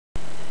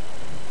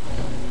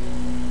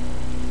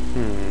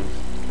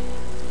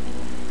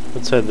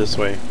Let's head this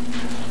way.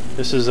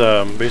 This is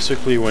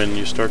basically when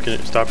you stop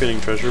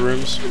getting treasure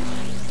rooms.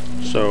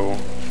 So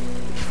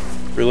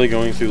really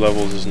going through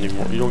levels isn't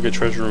anymore. You don't get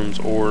treasure rooms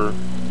or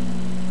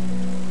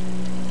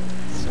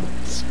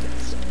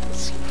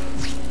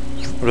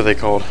what are they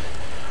called?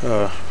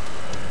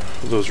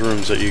 Those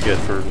rooms that you get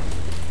for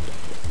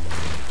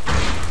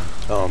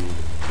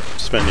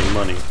spending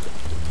money.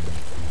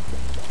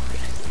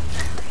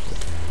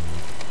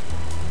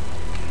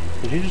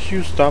 Did he just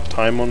use stop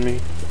time on me?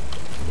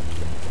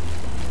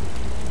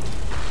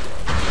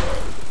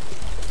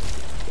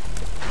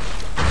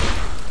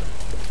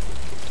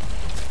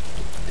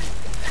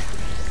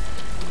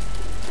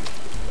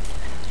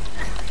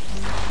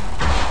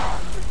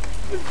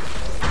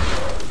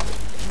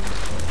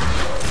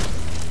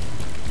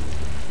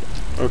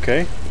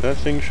 Okay, that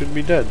thing should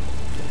be dead.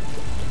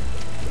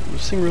 Does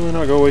this thing really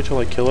not go away till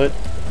I kill it?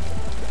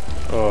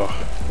 Ugh.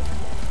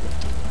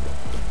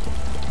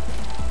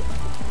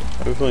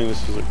 I have a feeling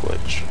this is a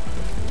glitch.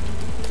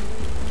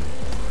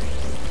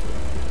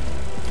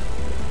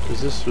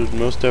 Because this would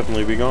most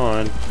definitely be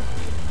gone.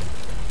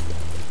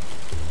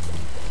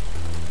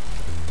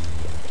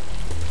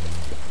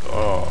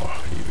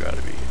 Oh, you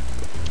gotta be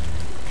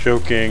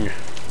joking.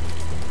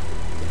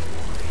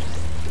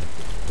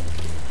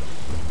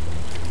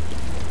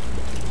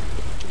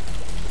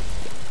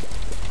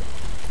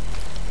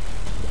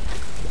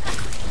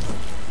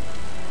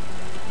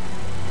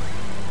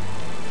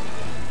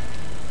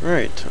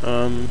 Alright,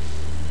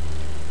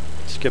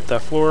 skip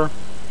that floor.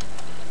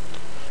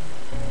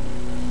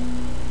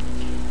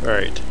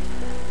 Alright.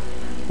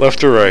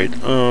 Left or right?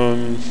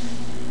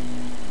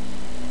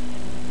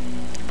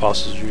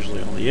 Boss is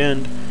usually on the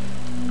end.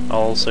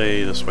 I'll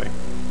say this way.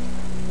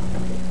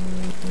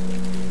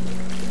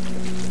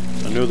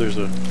 I know there's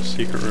a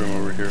secret room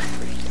over here,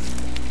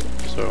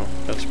 so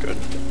that's good.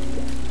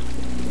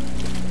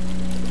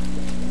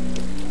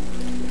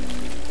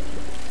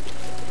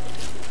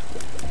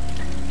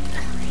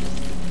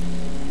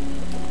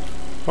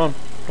 Come on,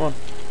 come on.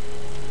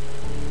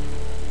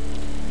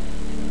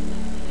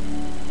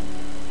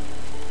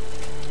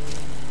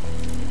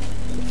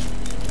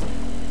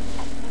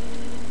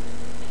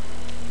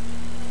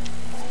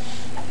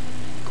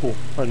 Cool.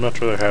 I'd much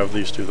rather have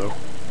these two though.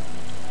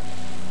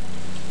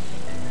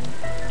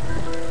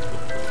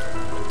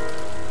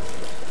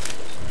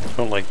 I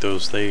don't like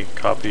those, they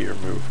copy or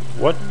move.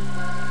 What?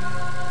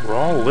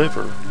 Raw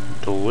liver.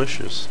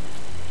 Delicious.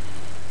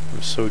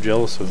 I'm so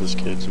jealous of this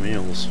kid's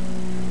meals.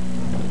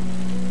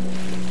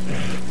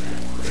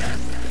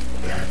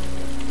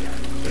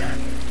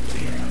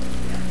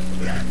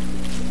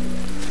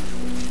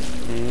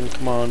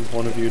 Come on,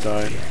 one of you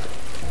die.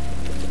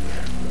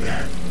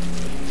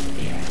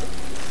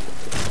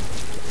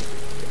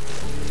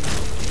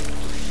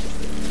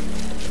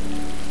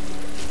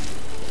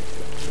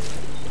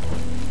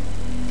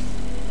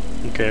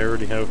 Okay,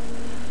 I've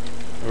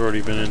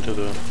already been into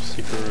the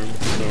secret room,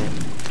 so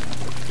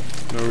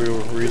no real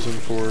reason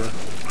for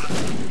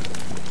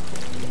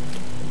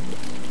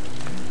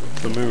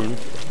the moon.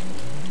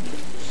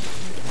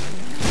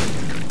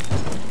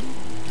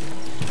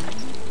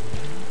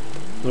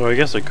 Though I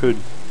guess I could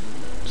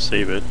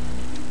save it.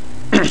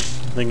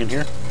 Thing in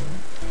here?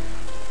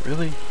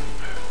 Really?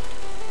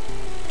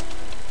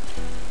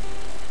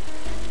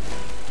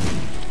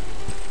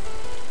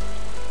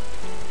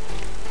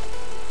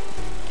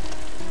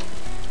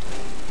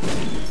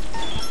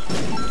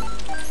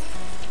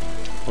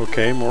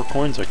 Okay, more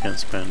coins I can't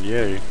spend,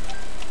 yay.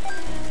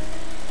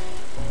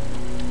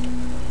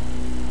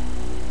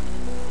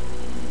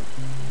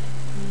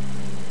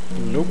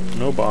 Nope,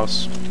 no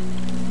boss.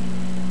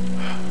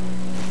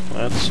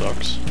 That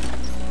sucks.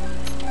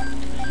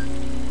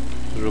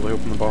 I was really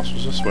hoping the boss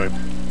was this way.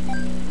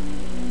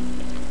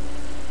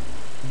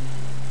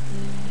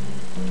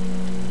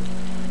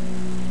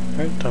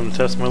 Alright, time to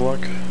test my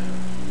luck.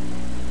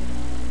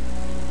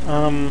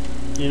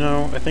 You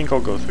know, I think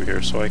I'll go through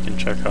here so I can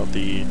check out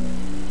the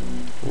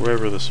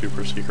wherever the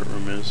super secret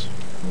room is.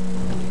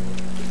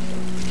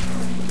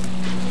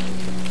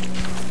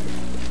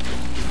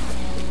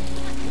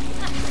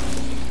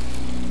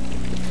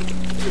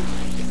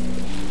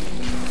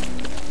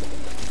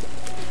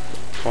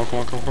 Come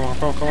on, come on, come on,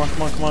 come on, come on,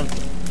 come on, come on.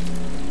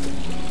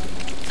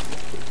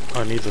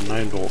 I need the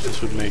 9-volt.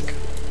 This would make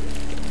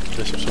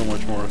this so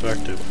much more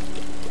effective.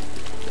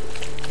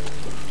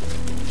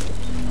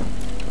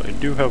 I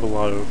do have a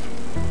lot of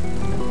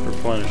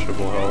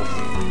replenishable health.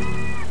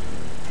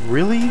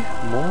 Really?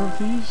 More of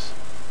these?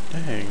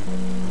 Dang.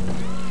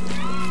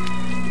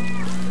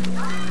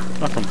 I'm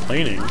not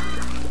complaining.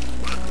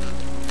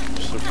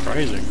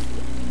 Surprising.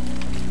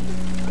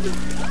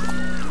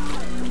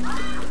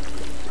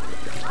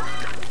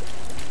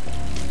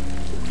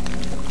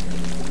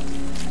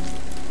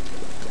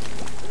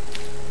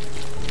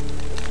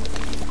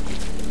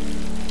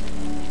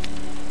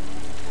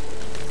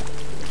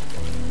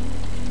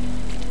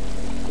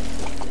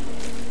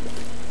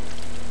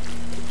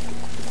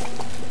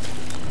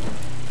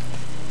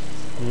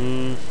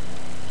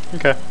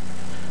 Okay.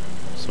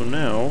 So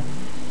now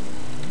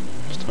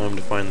It's time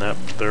to find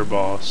their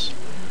boss.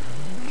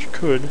 Which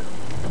could...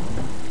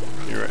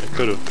 You're right, it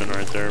could have been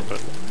right there,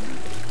 but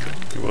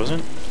it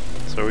wasn't.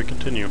 So we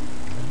continue.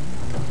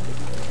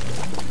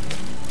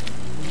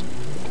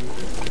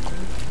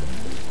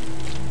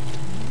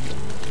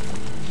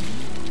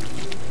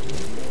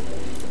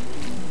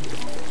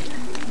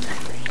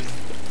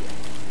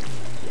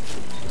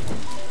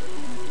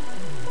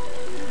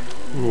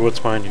 Ooh, what's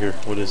behind here?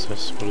 What is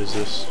this? What is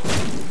this?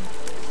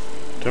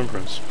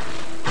 Temperance.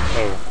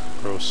 Oh,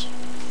 gross.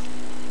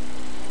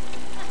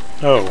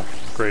 Oh,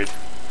 great.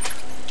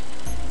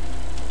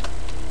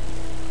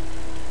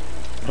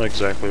 Not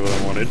exactly what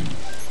I wanted.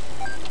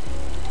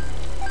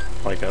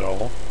 Like at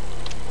all.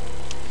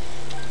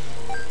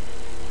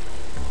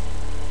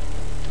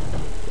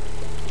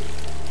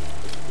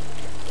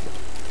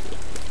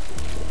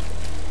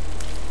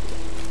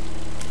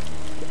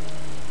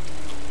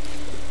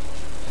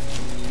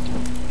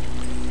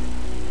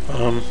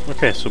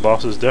 Okay, so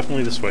boss is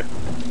definitely this way.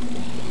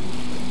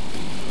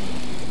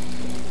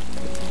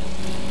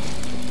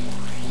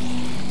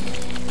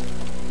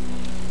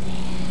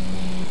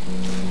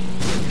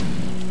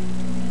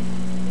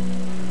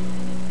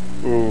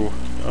 Ooh,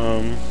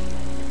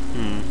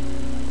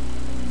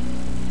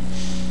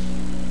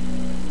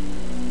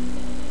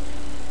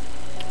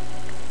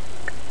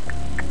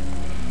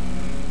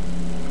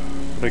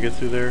 Did I get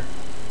through there?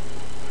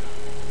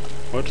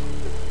 What?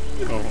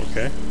 Oh,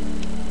 okay.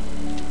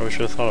 I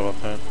should have thought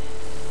about that.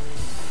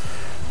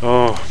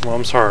 Oh,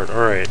 Mom's heart.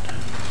 Alright.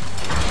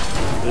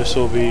 This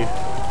will be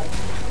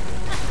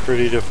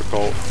pretty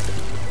difficult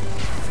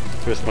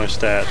with my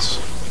stats.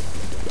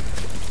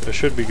 It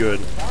should be good.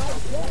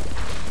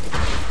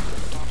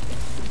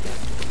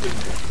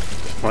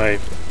 My...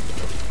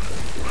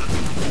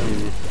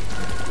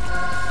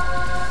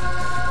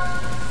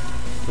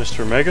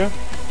 Mr. Mega?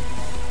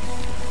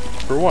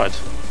 For what?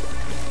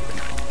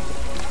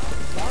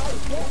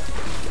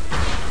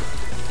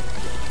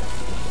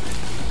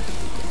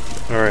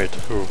 Alright,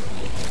 ooh.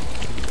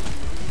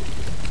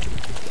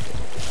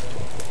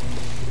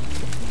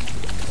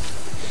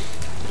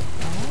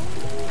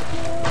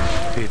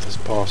 I hate this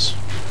boss.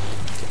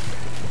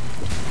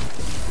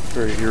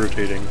 Very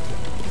irritating.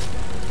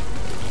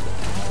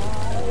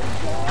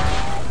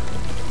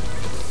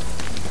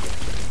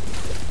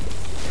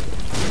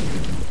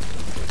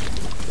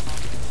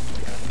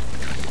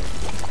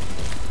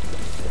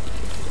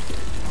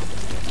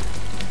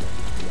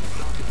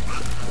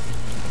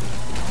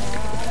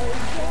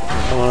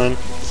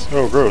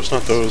 Oh, gross,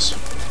 not those.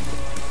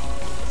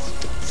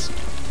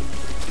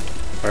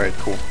 Alright,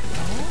 cool.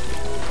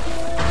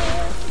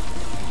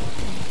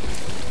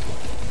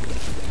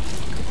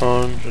 Come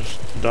on,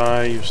 just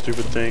die, you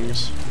stupid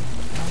things.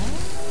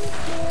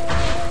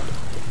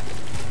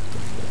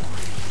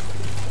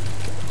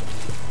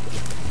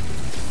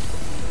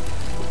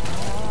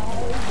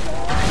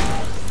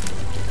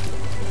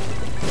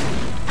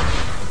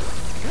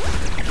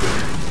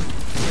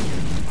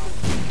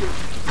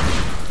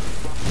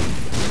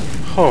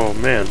 Oh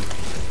man,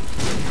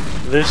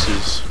 this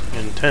is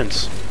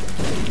intense.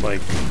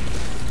 Like,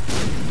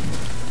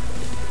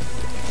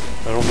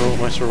 I don't know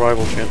what my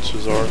survival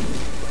chances are.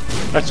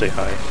 I'd say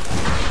high.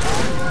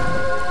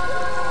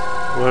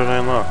 What did I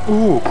unlock?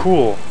 Ooh,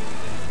 cool.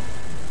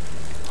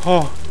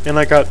 Oh, and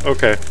I got,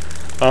 okay.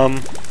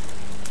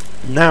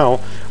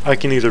 Now I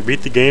can either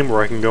beat the game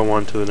or I can go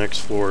on to the next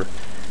floor.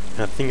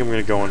 And I think I'm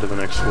gonna go on to the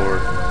next floor.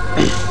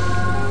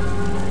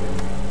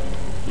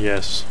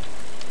 Yes.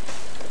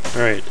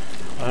 Alright.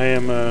 I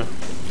am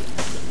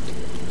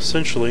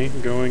essentially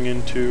going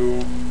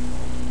into...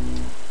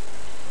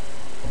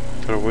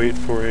 Gotta wait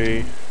for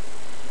a...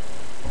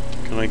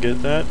 Can I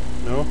get that?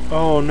 No?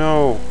 Oh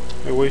no!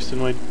 I wasted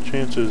my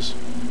chances.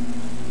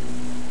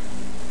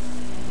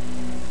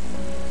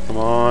 Come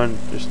on,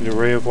 just an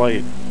ray of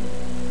light.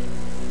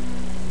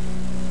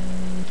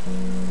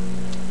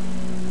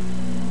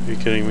 Are you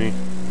kidding me?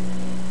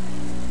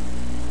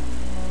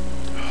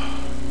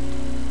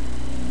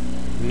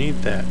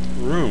 Need that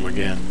room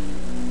again.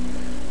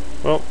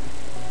 Well,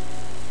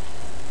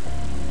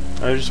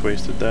 I just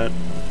wasted that.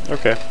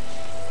 Okay.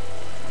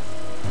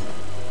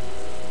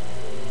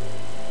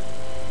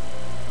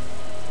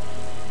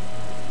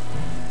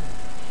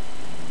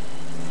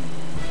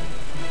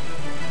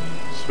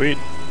 Sweet.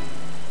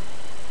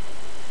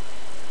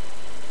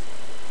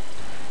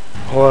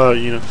 Well,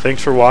 you know,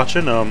 thanks for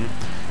watching.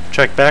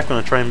 Check back when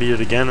I try and beat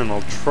it again, and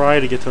I'll try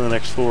to get to the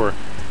next floor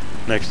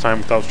next time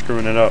without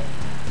screwing it up.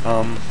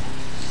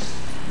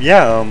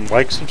 Yeah,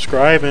 like,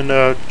 subscribe, and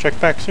check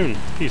back soon.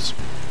 Peace.